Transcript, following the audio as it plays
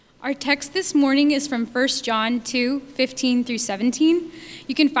Our text this morning is from 1 John 2:15 through 17.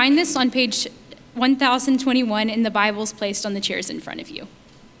 You can find this on page 1021 in the Bibles placed on the chairs in front of you.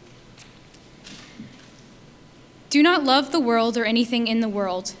 Do not love the world or anything in the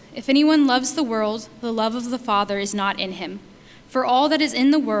world. If anyone loves the world, the love of the Father is not in him. For all that is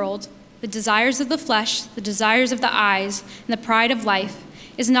in the world, the desires of the flesh, the desires of the eyes, and the pride of life,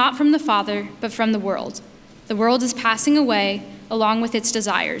 is not from the Father, but from the world. The world is passing away along with its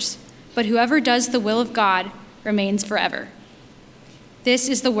desires, but whoever does the will of God remains forever. This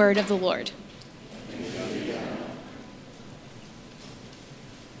is the word of the Lord.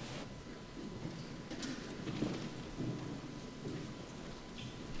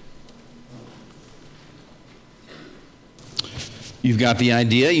 You've got the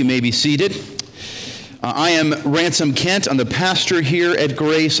idea. You may be seated. I am Ransom Kent. I'm the pastor here at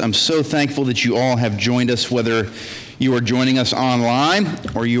Grace. I'm so thankful that you all have joined us, whether you are joining us online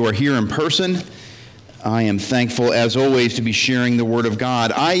or you are here in person. I am thankful, as always, to be sharing the Word of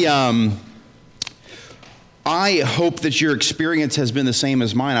God. I hope that your experience has been the same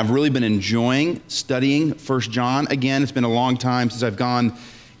as mine. I've really been enjoying studying 1 John. Again, it's been a long time since I've gone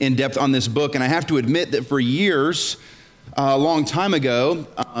in depth on this book, and I have to admit that for years, a long time ago,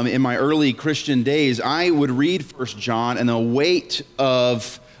 in my early Christian days, I would read 1 John, and the weight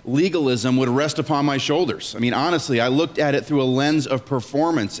of legalism would rest upon my shoulders. I mean, honestly, I looked at it through a lens of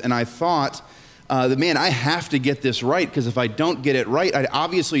performance, and I thought that, man, I have to get this right, because if I don't get it right, I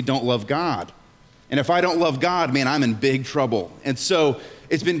obviously don't love God. And if I don't love God, man, I'm in big trouble. And so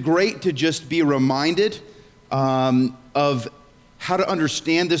it's been great to just be reminded of how to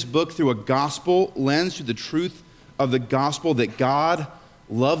understand this book through a gospel lens, through the truth of the gospel, that God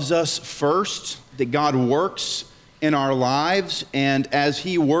loves us first, that God works in our lives, and as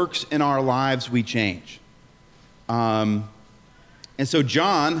he works in our lives, we change. And so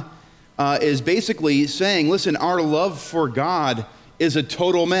John is basically saying, listen, our love for God is a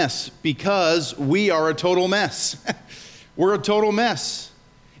total mess because we are a total mess. We're a total mess.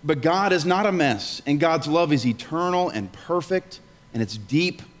 But God is not a mess, and God's love is eternal and perfect, and it's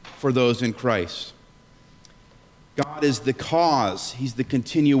deep for those in Christ. God is the cause, he's the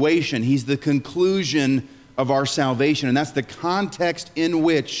continuation, he's the conclusion of our salvation. And that's the context in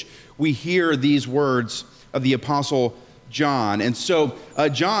which we hear these words of the Apostle John. And so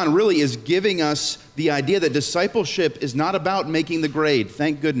John really is giving us the idea that discipleship is not about making the grade,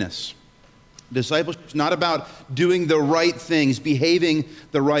 thank goodness. Discipleship is not about doing the right things, behaving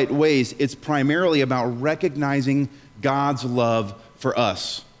the right ways. It's primarily about recognizing God's love for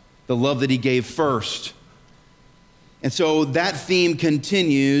us, the love that he gave first. And so that theme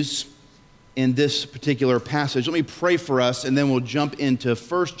continues in this particular passage. Let me pray for us, and then we'll jump into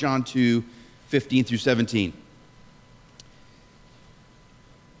 1 John 2, 15 through 17.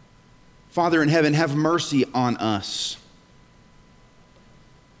 Father in heaven, have mercy on us.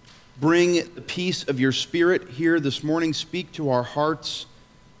 Bring the peace of your Spirit here this morning. Speak to our hearts.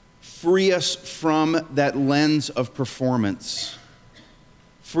 Free us from that lens of performance.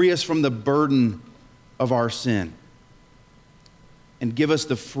 Free us from the burden of our sin. And give us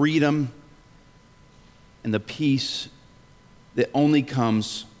the freedom and the peace that only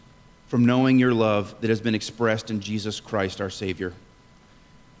comes from knowing your love that has been expressed in Jesus Christ, our Savior.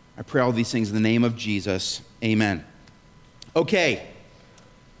 I pray all these things in the name of Jesus. Amen. Okay,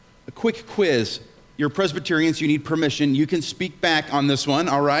 a quick quiz. You're Presbyterians, you need permission. You can speak back on this one,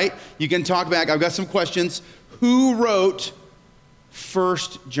 all right? You can talk back. I've got some questions. Who wrote 1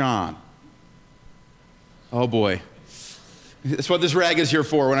 John? Oh boy. That's what this rag is here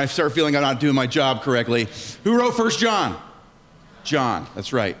for when I start feeling I'm not doing my job correctly. Who wrote 1 John? John,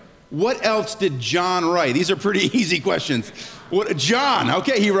 that's right. What else did John write? These are pretty easy questions. John,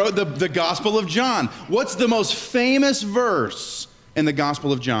 okay, he wrote the Gospel of John. What's the most famous verse in the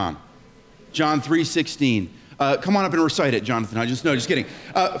Gospel of John? John 3:16. Come on up and recite it, Jonathan. Just kidding.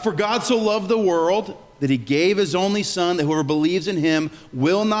 For God so loved the world that he gave his only son, that whoever believes in him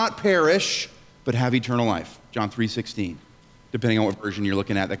will not perish, but have eternal life. John 3:16. Depending on what version you're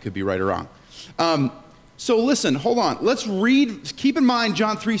looking at, that could be right or wrong. So listen, hold on. Let's read, keep in mind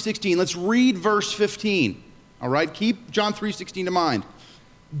John 3:16. Let's read verse 15. All right, keep John 3:16 in mind.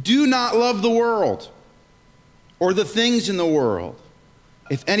 Do not love the world or the things in the world.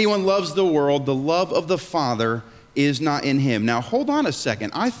 If anyone loves the world, the love of the Father is not in him. Now, hold on a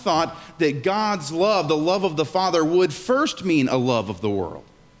second. I thought that God's love, the love of the Father, would first mean a love of the world.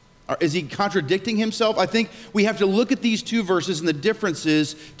 Is he contradicting himself? I think we have to look at these two verses and the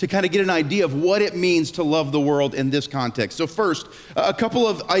differences to kind of get an idea of what it means to love the world in this context. So first, a couple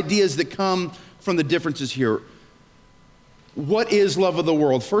of ideas that come from the differences here. What is love of the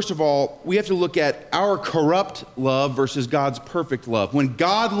world? First of all, we have to look at our corrupt love versus God's perfect love. When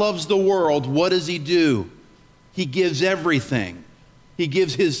God loves the world, what does he do? He gives everything. He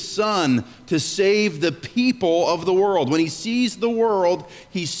gives his son to save the people of the world. When he sees the world,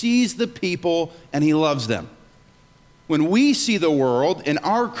 he sees the people and he loves them. When we see the world in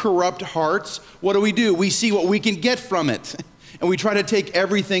our corrupt hearts, what do? We see what we can get from it. And we try to take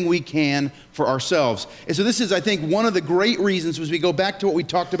everything we can for ourselves. And so this is, I think, one of the great reasons as we go back to what we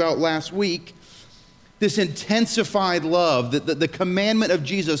talked about last week, this intensified love, the commandment of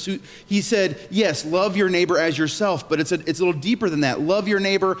Jesus. He said, yes, love your neighbor as yourself, but it's a little deeper than that. Love your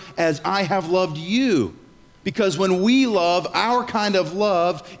neighbor as I have loved you. Because when we love, our kind of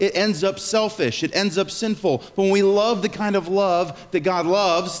love, it ends up selfish. It ends up sinful. When we love the kind of love that God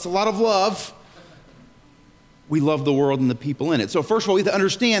loves, it's a lot of love, we love the world and the people in it. So first of all, we have to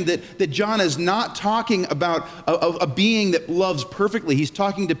understand that John is not talking about a being that loves perfectly. He's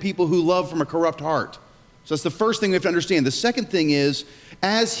talking to people who love from a corrupt heart. So that's the first thing we have to understand. The second thing is,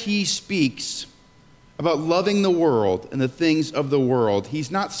 as he speaks about loving the world and the things of the world, he's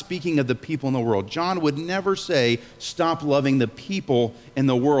not speaking of the people in the world. John would never say, stop loving the people in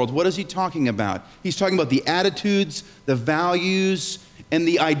the world. What is he talking about? He's talking about the attitudes, the values, and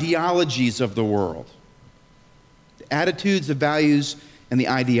the ideologies of the world. Attitudes, the values, and the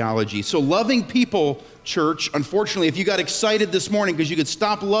ideology. So loving people, church, unfortunately, if you got excited this morning because you could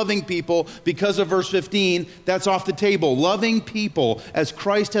stop loving people because of verse 15, that's off the table. Loving people as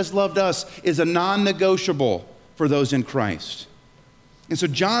Christ has loved us is a non-negotiable for those in Christ. And so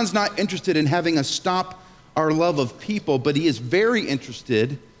John's not interested in having us stop our love of people, but he is very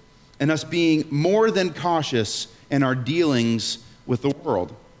interested in us being more than cautious in our dealings with the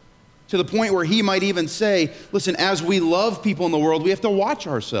world. To the point where he might even say, listen, as we love people in the world, we have to watch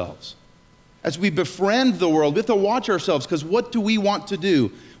ourselves. As we befriend the world, we have to watch ourselves, because what do we want to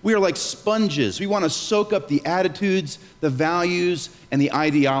do? We are like sponges. We want to soak up the attitudes, the values, and the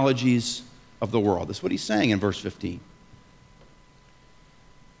ideologies of the world. That's what he's saying in verse 15.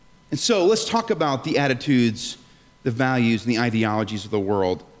 And so let's talk about the attitudes, the values, and the ideologies of the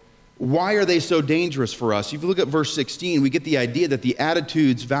world. Why are they so dangerous for us? If you look at verse 16, we get the idea that the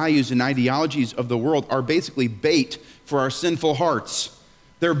attitudes, values, and ideologies of the world are basically bait for our sinful hearts.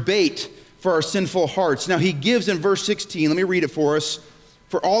 They're bait for our sinful hearts. Now he gives in verse 16, let me read it for us.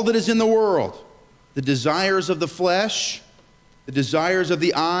 For all that is in the world, the desires of the flesh, the desires of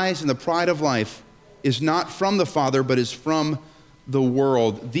the eyes, and the pride of life is not from the Father, but is from the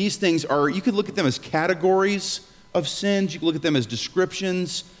world. These things are, you could look at them as categories of sins. You could look at them as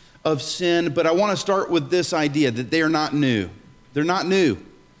descriptions of sin, but I want to start with this idea that they are not new. They're not new.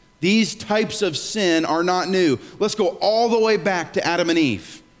 These types of sin are not new. Let's go all the way back to Adam and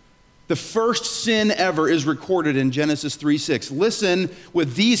Eve. The first sin ever is recorded in Genesis 3:6. Listen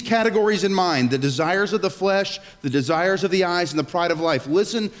with these categories in mind: the desires of the flesh, the desires of the eyes, and the pride of life.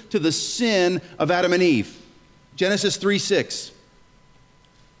 Listen to the sin of Adam and Eve. Genesis 3:6.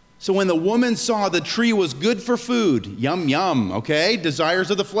 So when the woman saw the tree was good for food, yum, yum, okay? Desires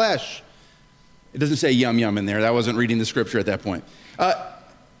of the flesh. It doesn't say yum, yum in there. I wasn't reading the scripture at that point.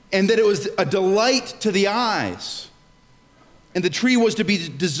 And that it was a delight to the eyes. And the tree was to be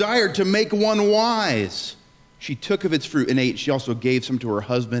desired to make one wise. She took of its fruit and ate. She also gave some to her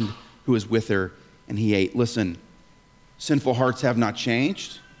husband who was with her, and he ate. Listen, sinful hearts have not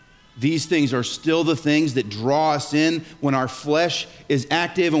changed. These things are still the things that draw us in when our flesh is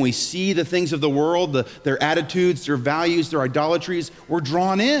active and we see the things of the world, their attitudes, their values, their idolatries. We're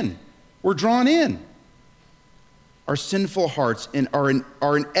drawn in. We're drawn in. Our sinful hearts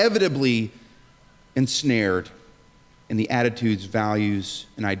are inevitably ensnared in the attitudes, values,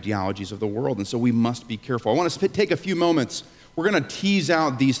 and ideologies of the world. And so we must be careful. I want us to take a few moments. We're going to tease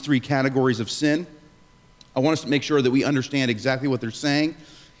out these three categories of sin. I want us to make sure that we understand exactly what they're saying.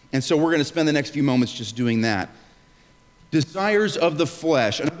 And so we're going to spend the next few moments just doing that. Desires of the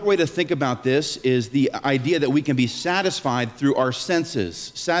flesh. Another way to think about this is the idea that we can be satisfied through our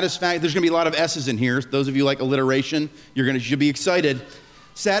senses. There's going to be a lot of S's in here. Those of you like alliteration, you should be excited.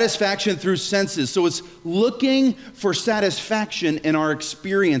 Satisfaction through senses. So it's looking for satisfaction in our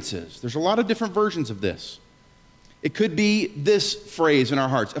experiences. There's a lot of different versions of this. It could be this phrase in our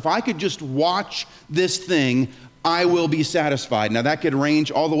hearts: if I could just watch this thing, I will be satisfied. Now that could range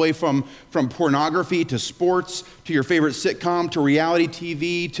all the way from pornography to sports to your favorite sitcom to reality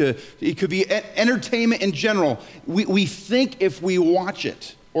TV to it could be entertainment in general. We think if we watch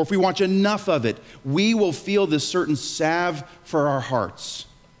it or if we watch enough of it, we will feel this certain salve for our hearts.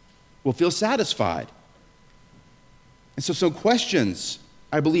 We'll feel satisfied. And so some questions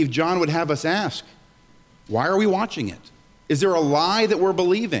I believe John would have us ask. Why are we watching it? Is there a lie that we're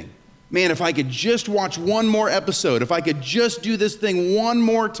believing? Man, if I could just watch one more episode, if I could just do this thing one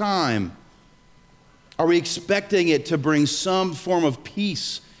more time, are we expecting it to bring some form of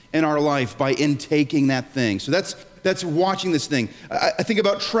peace in our life by intaking that thing? So that's watching this thing. I think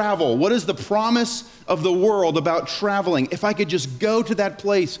about travel. What is the promise of the world about traveling? If I could just go to that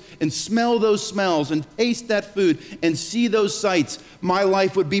place and smell those smells and taste that food and see those sights, my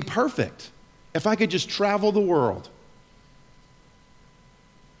life would be perfect. If I could just travel the world.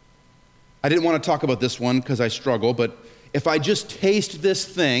 I didn't want to talk about this one because I struggle, but if I just taste this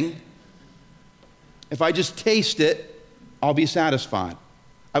thing, if I just taste it, I'll be satisfied.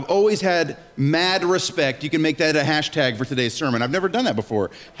 I've always had mad respect. You can make that a hashtag for today's sermon. I've never done that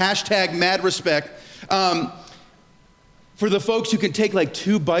before. Hashtag mad respect. For the folks who can take like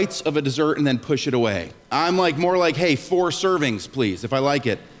 2 bites of a dessert and then push it away. I'm like more like, hey, 4 servings, please, if I like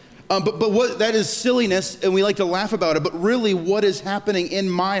it. But what that is silliness, and we like to laugh about it, but really what is happening in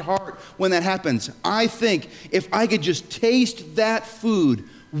my heart when that happens? I think if I could just taste that food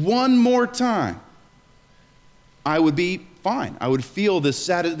one more time, I would be fine. I would feel this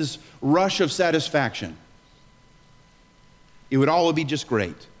rush of satisfaction. It would all be just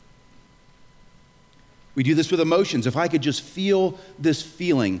great. We do this with emotions. If I could just feel this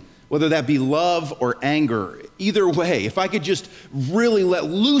feeling, whether that be love or anger, either way, if I could just really let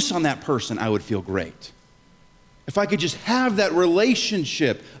loose on that person, I would feel great. If I could just have that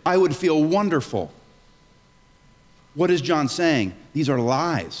relationship, I would feel wonderful. What is John saying? These are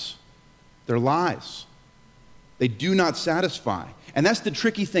lies. They're lies. They do not satisfy. And that's the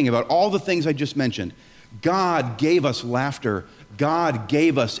tricky thing about all the things I just mentioned. God gave us laughter. God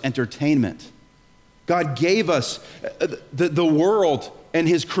gave us entertainment. God gave us the world and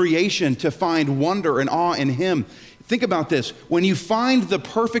his creation to find wonder and awe in him. Think about this. When you find the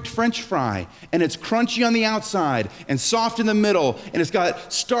perfect French fry and it's crunchy on the outside and soft in the middle and it's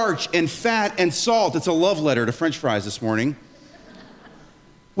got starch and fat and salt, it's a love letter to French fries this morning.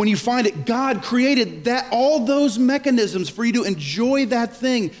 When you find it, God created all those mechanisms for you to enjoy that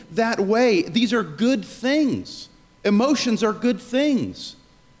thing that way. These are good things. Emotions are good things.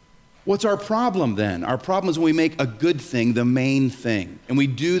 What's our problem then? Our problem is when we make a good thing the main thing. And we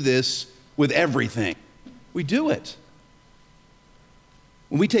do this with everything. We do it.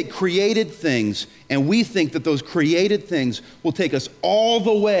 When we take created things and we think that those created things will take us all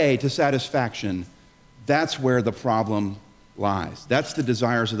the way to satisfaction, that's where the problem lies. That's the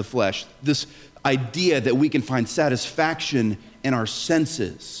desires of the flesh. This idea that we can find satisfaction in our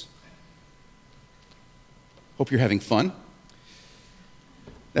senses. Hope you're having fun.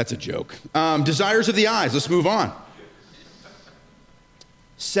 That's a joke. Desires of the eyes. Let's move on.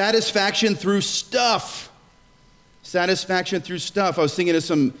 Satisfaction through stuff. Satisfaction through stuff. I was thinking of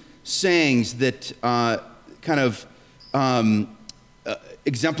some sayings that kind of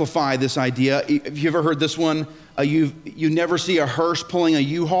exemplify this idea. Have you ever heard this one? You never see a hearse pulling a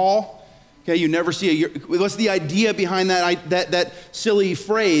U-Haul. Okay, you never see what's the idea behind that silly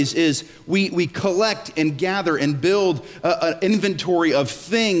phrase is we collect and gather and build an inventory of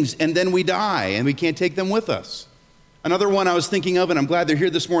things and then we die and we can't take them with us. Another one I was thinking of, and I'm glad they're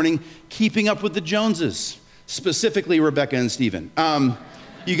here this morning, keeping up with the Joneses, specifically Rebecca and Stephen.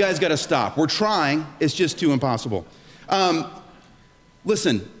 You guys got to stop. We're trying. It's just too impossible.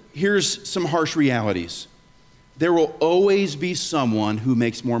 Listen, here's some harsh realities. There will always be someone who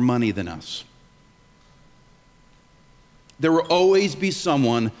makes more money than us. There will always be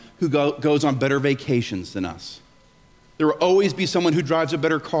someone who goes on better vacations than us. There will always be someone who drives a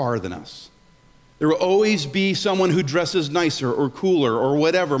better car than us. There will always be someone who dresses nicer or cooler or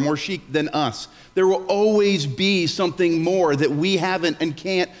whatever, more chic than us. There will always be something more that we haven't and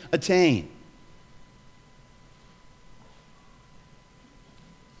can't attain.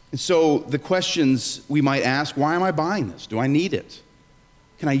 And so the questions we might ask, why am I buying this? Do I need it?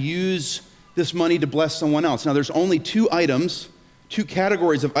 Can I use this money to bless someone else? Now, there's only 2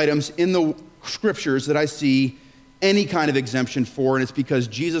 categories of items in the scriptures that I see any kind of exemption for, and it's because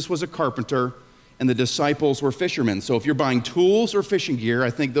Jesus was a carpenter and the disciples were fishermen. So if you're buying tools or fishing gear, I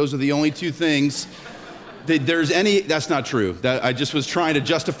think those are the only 2 things that there's any. That's not true. I just was trying to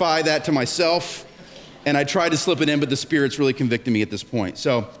justify that to myself, and I tried to slip it in, but the Spirit's really convicting me at this point.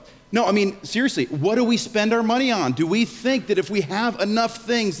 So, no, I mean, seriously, what do we spend our money on? Do we think that if we have enough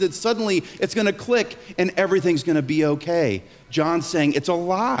things that suddenly it's going to click and everything's going to be okay? John's saying it's a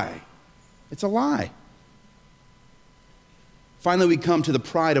lie. It's a lie. Finally, we come to the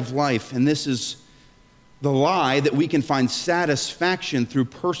pride of life, and this is the lie that we can find satisfaction through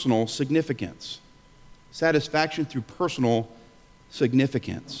personal significance. Satisfaction through personal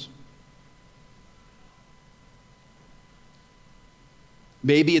significance.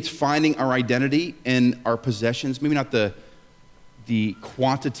 Maybe it's finding our identity in our possessions, maybe not the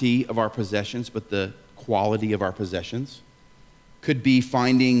quantity of our possessions, but the quality of our possessions. Could be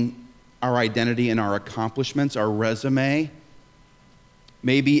finding our identity in our accomplishments, our resume.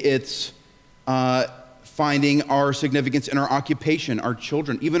 Maybe it's finding our significance in our occupation, our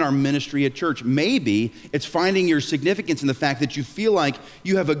children, even our ministry at church. Maybe it's finding your significance in the fact that you feel like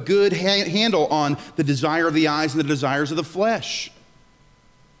you have a good handle on the desire of the eyes and the desires of the flesh.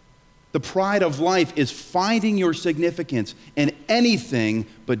 The pride of life is finding your significance in anything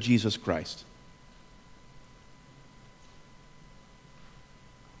but Jesus Christ.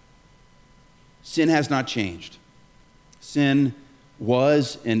 Sin has not changed. Sin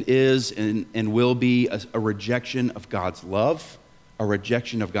was and is and will be a rejection of God's love, a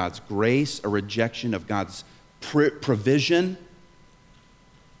rejection of God's grace, a rejection of God's provision,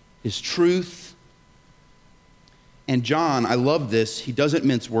 His truth. And John, I love this, he doesn't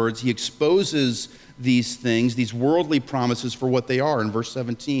mince words. He exposes these things, these worldly promises for what they are in verse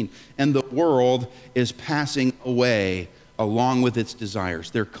 17. And the world is passing away along with its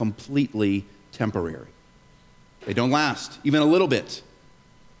desires. They're completely temporary. They don't last, even a little bit.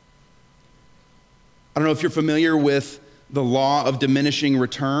 I don't know if you're familiar with the law of diminishing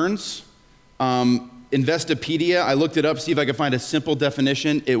returns. Investopedia, I looked it up, see if I could find a simple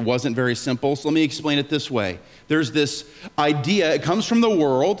definition. It wasn't very simple, so let me explain it this way. There's this idea, it comes from the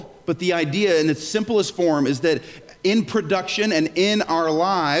world, but the idea in its simplest form is that in production and in our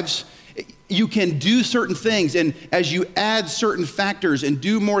lives, you can do certain things, and as you add certain factors and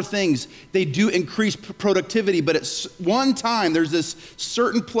do more things, they do increase productivity, but at one time, there's this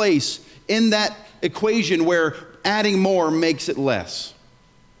certain place in that equation where adding more makes it less.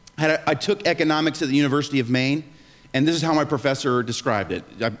 I took economics at the University of Maine, and this is how my professor described it.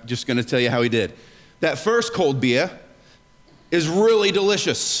 I'm just going to tell you how he did. That first cold beer is really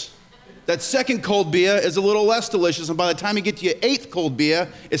delicious. That second cold beer is a little less delicious, and by the time you get to your eighth cold beer,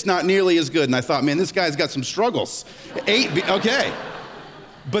 it's not nearly as good. And I thought, man, this guy's got some struggles. Okay.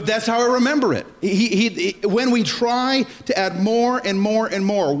 But that's how I remember it. When we try to add more and more and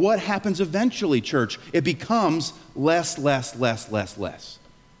more, what happens eventually, church? It becomes less.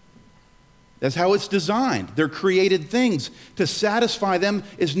 That's how it's designed. They're created things. To satisfy them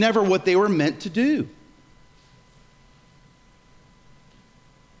is never what they were meant to do.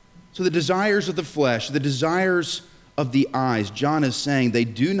 So the desires of the flesh, the desires of the eyes, John is saying they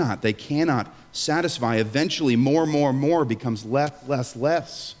cannot satisfy. Eventually, more becomes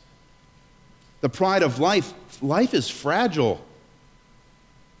less. The pride of life is fragile.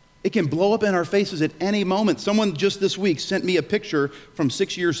 It can blow up in our faces at any moment. Someone just this week sent me a picture from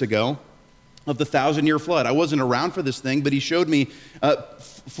 6 years ago of the 1,000-year flood. I wasn't around for this thing, but he showed me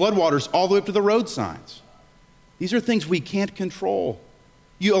floodwaters all the way up to the road signs. These are things we can't control.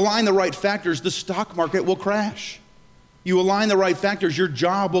 You align the right factors, the stock market will crash. You align the right factors, your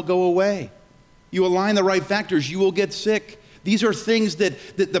job will go away. You align the right factors, you will get sick. These are things that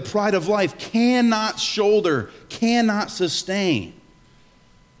the pride of life cannot shoulder, cannot sustain.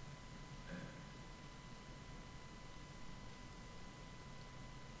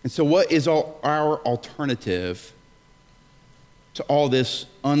 And so what is our alternative to all this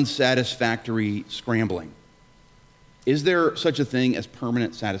unsatisfactory scrambling? Is there such a thing as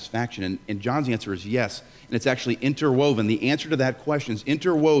permanent satisfaction? And John's answer is yes, and it's actually interwoven. The answer to that question is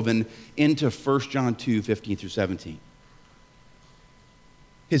interwoven into 1 John 2, 15 through 17.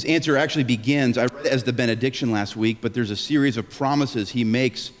 His answer actually begins, I read it as the benediction last week, but there's a series of promises he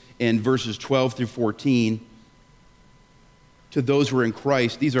makes in verses 12 through 14 to those who are in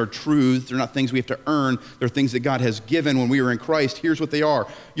Christ. These are truths. They're not things we have to earn. They're things that God has given when we are in Christ. Here's what they are.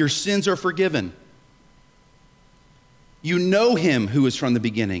 Your sins are forgiven. You know him who is from the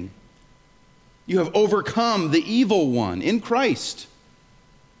beginning. You have overcome the evil one in Christ.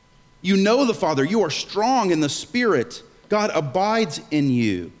 You know the Father. You are strong in the Spirit. God abides in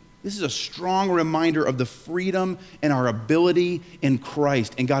you. This is a strong reminder of the freedom and our ability in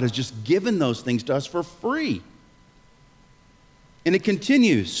Christ. And God has just given those things to us for free. And it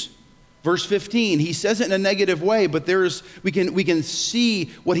continues. Verse 15, he says it in a negative way, but we can see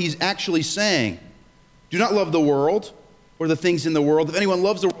what he's actually saying. Do not love the world or the things in the world. If anyone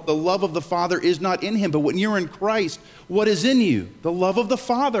loves the world, the love of the Father is not in him. But when you're in Christ, what is in you? The love of the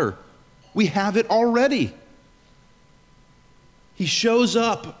Father. We have it already. He shows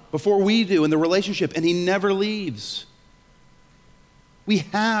up before we do in the relationship, and he never leaves. We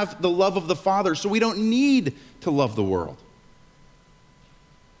have the love of the Father, so we don't need to love the world.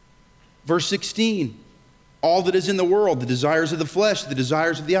 Verse 16, all that is in the world, the desires of the flesh, the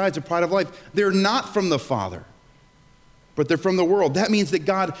desires of the eyes, the pride of life, they're not from the Father. but they're from the world. That means that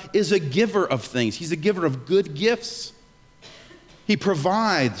God is a giver of things. He's a giver of good gifts. He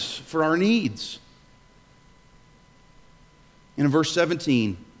provides for our needs. And in verse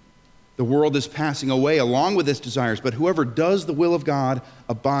 17, the world is passing away along with its desires, but whoever does the will of God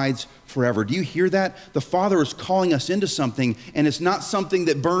abides forever. Do you hear that? The Father is calling us into something, and it's not something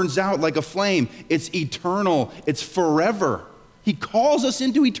that burns out like a flame. It's eternal. It's forever. He calls us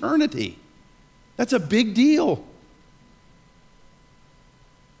into eternity. That's a big deal.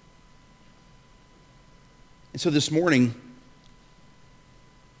 And so this morning,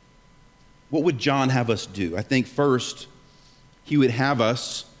 what would John have us do? I think first, he would have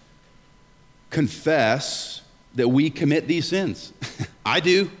us confess that we commit these sins. I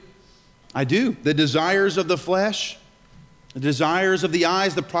do. The desires of the flesh, the desires of the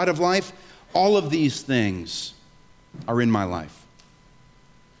eyes, the pride of life, all of these things are in my life.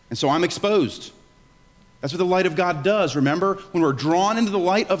 And so I'm exposed. That's what the light of God does. Remember, when we're drawn into the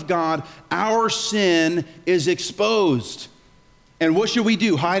light of God, our sin is exposed. And what should we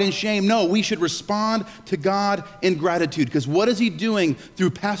do? Hide in shame? No, we should respond to God in gratitude. Because what is he doing through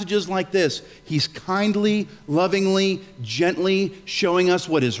passages like this? He's kindly, lovingly, gently showing us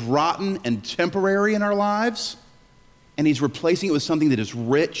what is rotten and temporary in our lives, and he's replacing it with something that is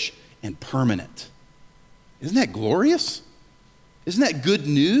rich and permanent. Isn't that glorious? Isn't that good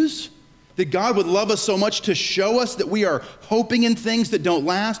news? That God would love us so much to show us that we are hoping in things that don't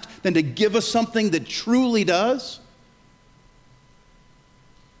last than to give us something that truly does.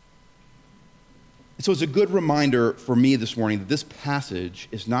 And so it's a good reminder for me this morning that this passage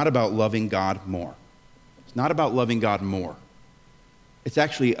is not about loving God more. It's not about loving God more. It's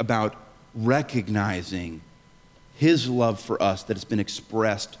actually about recognizing his love for us that has been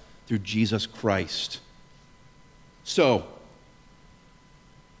expressed through Jesus Christ. So,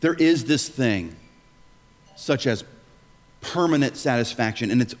 there is this thing, such as permanent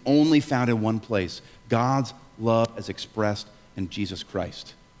satisfaction, and it's only found in one place: God's love as expressed in Jesus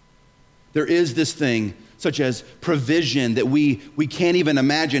Christ. There is this thing, such as provision that we can't even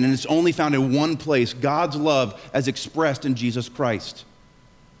imagine, and it's only found in one place: God's love as expressed in Jesus Christ.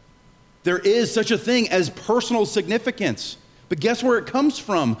 There is such a thing as personal significance. But guess where it comes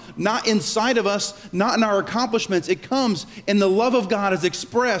from? Not inside of us, not in our accomplishments. It comes in the love of God as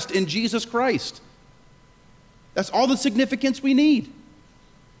expressed in Jesus Christ. That's all the significance we need.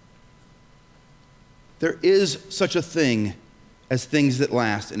 There is such a thing as things that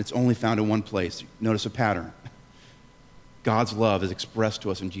last, and it's only found in one place. Notice a pattern. God's love is expressed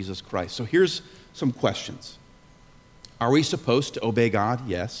to us in Jesus Christ. So here's some questions. Are we supposed to obey God?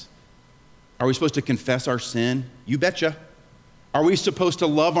 Yes. Are we supposed to confess our sin? You betcha. Are we supposed to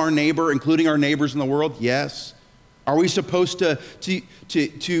love our neighbor, including our neighbors in the world? Yes. Are we supposed to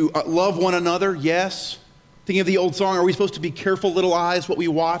love one another? Yes. Thinking of the old song, are we supposed to be careful little eyes what we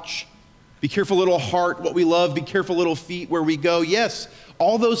watch? Be careful little heart what we love? Be careful little feet where we go? Yes.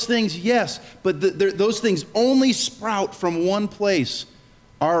 All those things, yes. But those things only sprout from one place: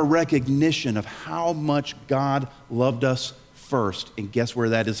 our recognition of how much God loved us first. And guess where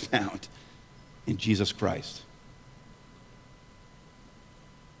that is found? In Jesus Christ.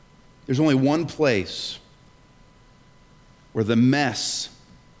 There's only one place where the mess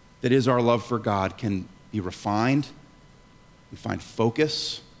that is our love for God can be refined and find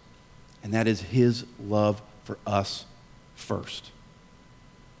focus, and that is his love for us first.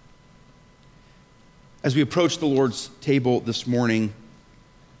 As we approach the Lord's table this morning,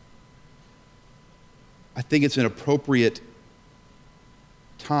 I think it's an appropriate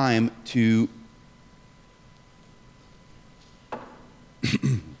time to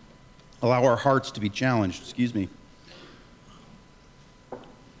allow our hearts to be challenged. Excuse me.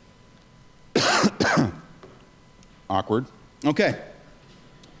 Awkward. Okay.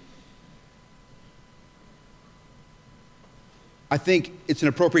 I think it's an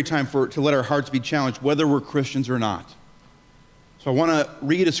appropriate time to let our hearts be challenged, whether we're Christians or not. So I want to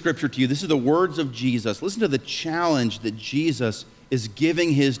read a scripture to you. This is the words of Jesus. Listen to the challenge that Jesus is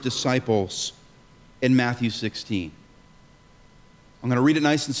giving his disciples in Matthew 16. I'm going to read it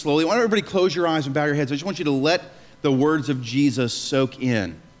nice and slowly. I want everybody to close your eyes and bow your heads. I just want you to let the words of Jesus soak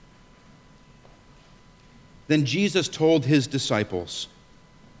in. Then Jesus told his disciples,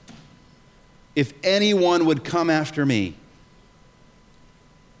 "If anyone would come after me,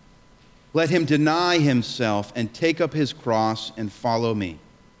 let him deny himself and take up his cross and follow me.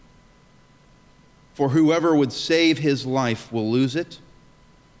 For whoever would save his life will lose it,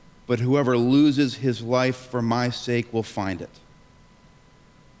 but whoever loses his life for my sake will find it.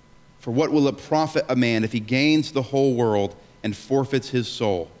 For what will it profit a man if he gains the whole world and forfeits his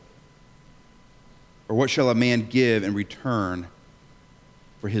soul? Or what shall a man give in return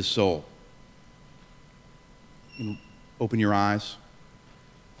for his soul? You open your eyes.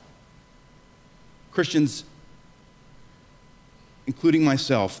 Christians, including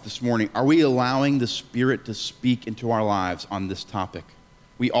myself this morning, are we allowing the Spirit to speak into our lives on this topic?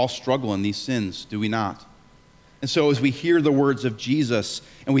 We all struggle in these sins, do we not? And so as we hear the words of Jesus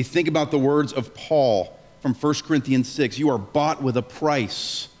and we think about the words of Paul from 1 Corinthians 6, you are bought with a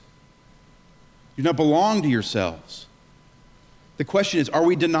price. You do not belong to yourselves. The question is, are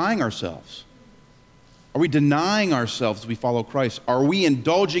we denying ourselves? Are we denying ourselves as we follow Christ? Are we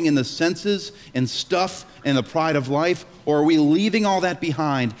indulging in the senses and stuff and the pride of life? Or are we leaving all that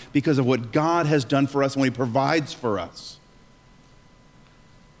behind because of what God has done for us and what He provides for us?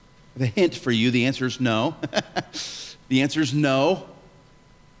 The hint for you, the answer is no. The answer is no.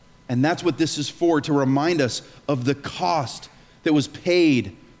 And that's what this is for, to remind us of the cost that was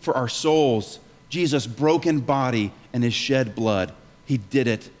paid for our souls. Jesus' broken body and His shed blood. He did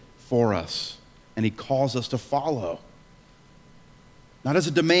it for us. And He calls us to follow. Not as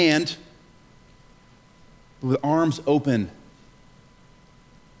a demand, but with arms open.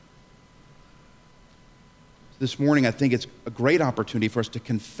 This morning, I think it's a great opportunity for us to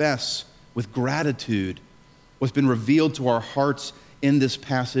confess with gratitude what's been revealed to our hearts in this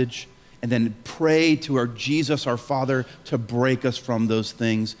passage, and then pray to our Jesus, our Father, to break us from those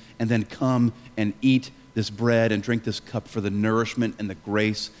things, and then come and eat this bread and drink this cup for the nourishment and the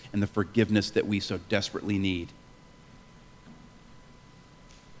grace and the forgiveness that we so desperately need.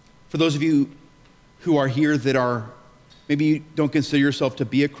 For those of you who are here that are, maybe you don't consider yourself to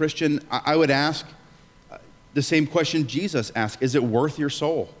be a Christian, I would ask the same question Jesus asked: is it worth your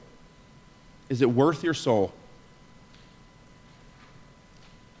soul? Is it worth your soul?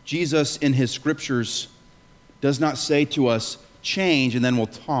 Jesus in His scriptures does not say to us, change and then we'll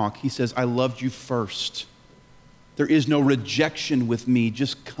talk. He says, I loved you first. There is no rejection with me.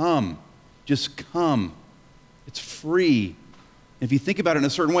 Just come. Just come. It's free. If you think about it in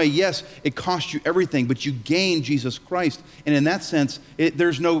a certain way, yes, it costs you everything, but you gain Jesus Christ. And in that sense,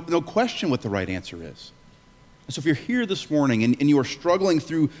 there's no question what the right answer is. And so if you're here this morning and you are struggling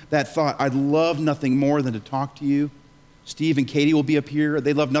through that thought, I'd love nothing more than to talk to you. Steve and Katie will be up here.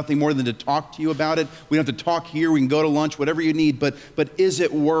 They'd love nothing more than to talk to you about it. We don't have to talk here. We can go to lunch, whatever you need. But is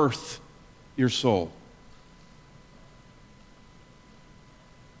it worth your soul?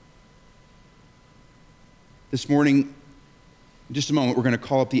 This morning, in just a moment, we're going to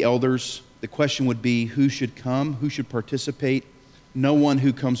call up the elders. The question would be, who should come? Who should participate? No one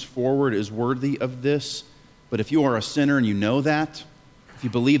who comes forward is worthy of this. But if you are a sinner and you know that, if you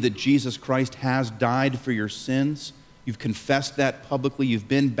believe that Jesus Christ has died for your sins, you've confessed that publicly, you've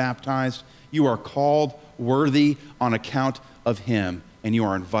been baptized, you are called worthy on account of Him, and you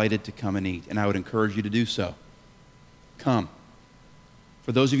are invited to come and eat. And I would encourage you to do so. Come.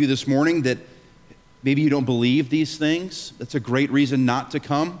 For those of you this morning that maybe you don't believe these things, that's a great reason not to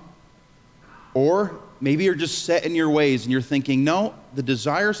come. Or maybe you're just set in your ways and you're thinking, no, the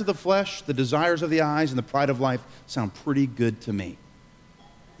desires of the flesh, the desires of the eyes, and the pride of life sound pretty good to me.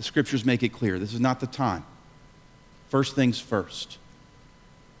 The scriptures make it clear. This is not the time. First things first.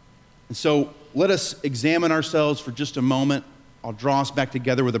 And so let us examine ourselves for just a moment. I'll draw us back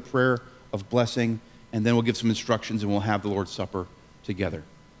together with a prayer of blessing, and then we'll give some instructions and we'll have the Lord's Supper together.